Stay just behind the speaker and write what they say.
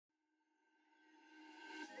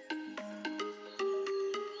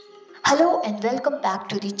Hello and welcome back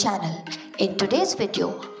to the channel. In today's video,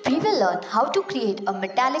 we will learn how to create a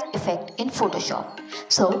metallic effect in Photoshop.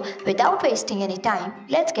 So, without wasting any time,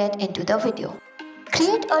 let's get into the video.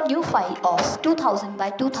 Create a new file of 2000 by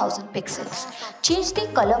 2000 pixels. Change the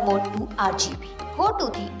color mode to RGB. Go to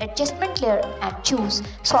the adjustment layer and choose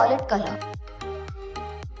solid color.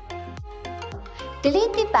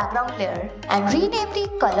 Delete the background layer and rename the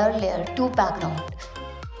color layer to background.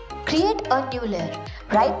 Create a new layer.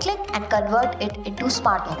 Right-click and convert it into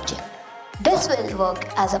Smart Object. This will work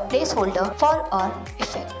as a placeholder for our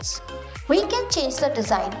effects. We can change the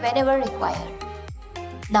design whenever required.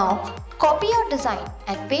 Now, copy your design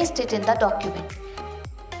and paste it in the document.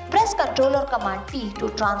 Press Ctrl or Command T to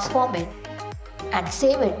transform it and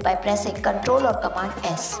save it by pressing Ctrl or Command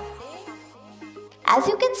S. As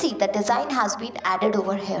you can see, the design has been added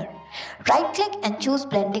over here. Right-click and choose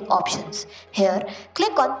Blending options. Here,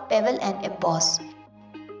 click on Bevel and Emboss.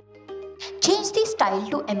 Change the style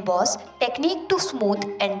to Emboss, technique to Smooth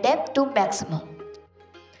and depth to maximum.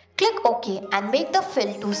 Click OK and make the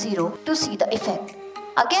fill to 0 to see the effect.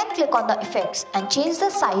 Again, click on the effects and change the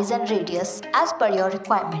size and radius as per your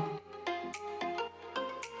requirement.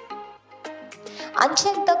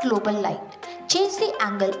 Uncheck the global light. Change the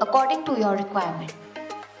angle according to your requirement.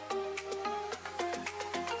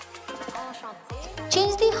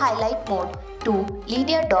 Change the highlight mode to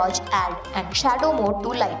linear dodge, add, and shadow mode to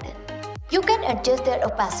lighten. You can adjust their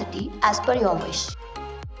opacity as per your wish.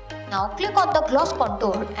 Now click on the gloss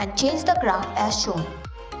contour and change the graph as shown.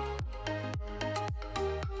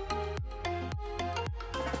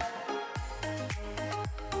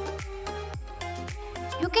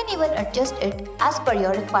 You can even adjust it as per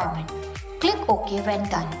your requirement. Click OK when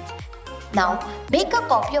done. Now make a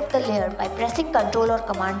copy of the layer by pressing Ctrl or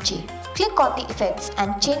Command J. Click on the effects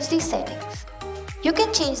and change the settings. You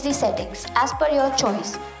can change the settings as per your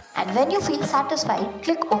choice, and when you feel satisfied,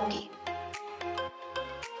 click OK.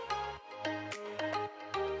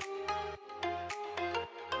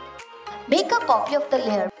 Make a copy of the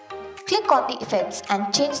layer. Click on the effects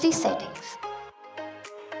and change the settings.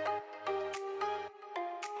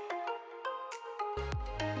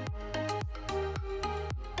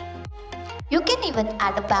 You can even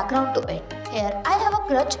add a background to it. Here I have a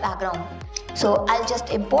grudge background, so I'll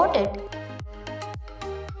just import it.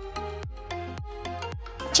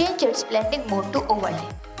 Change its blending mode to overlay.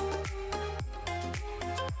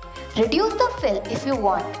 Reduce the fill if you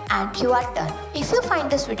want and you are done. If you find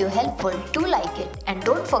this video helpful, do like it and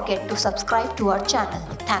don't forget to subscribe to our channel.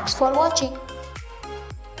 Thanks for watching.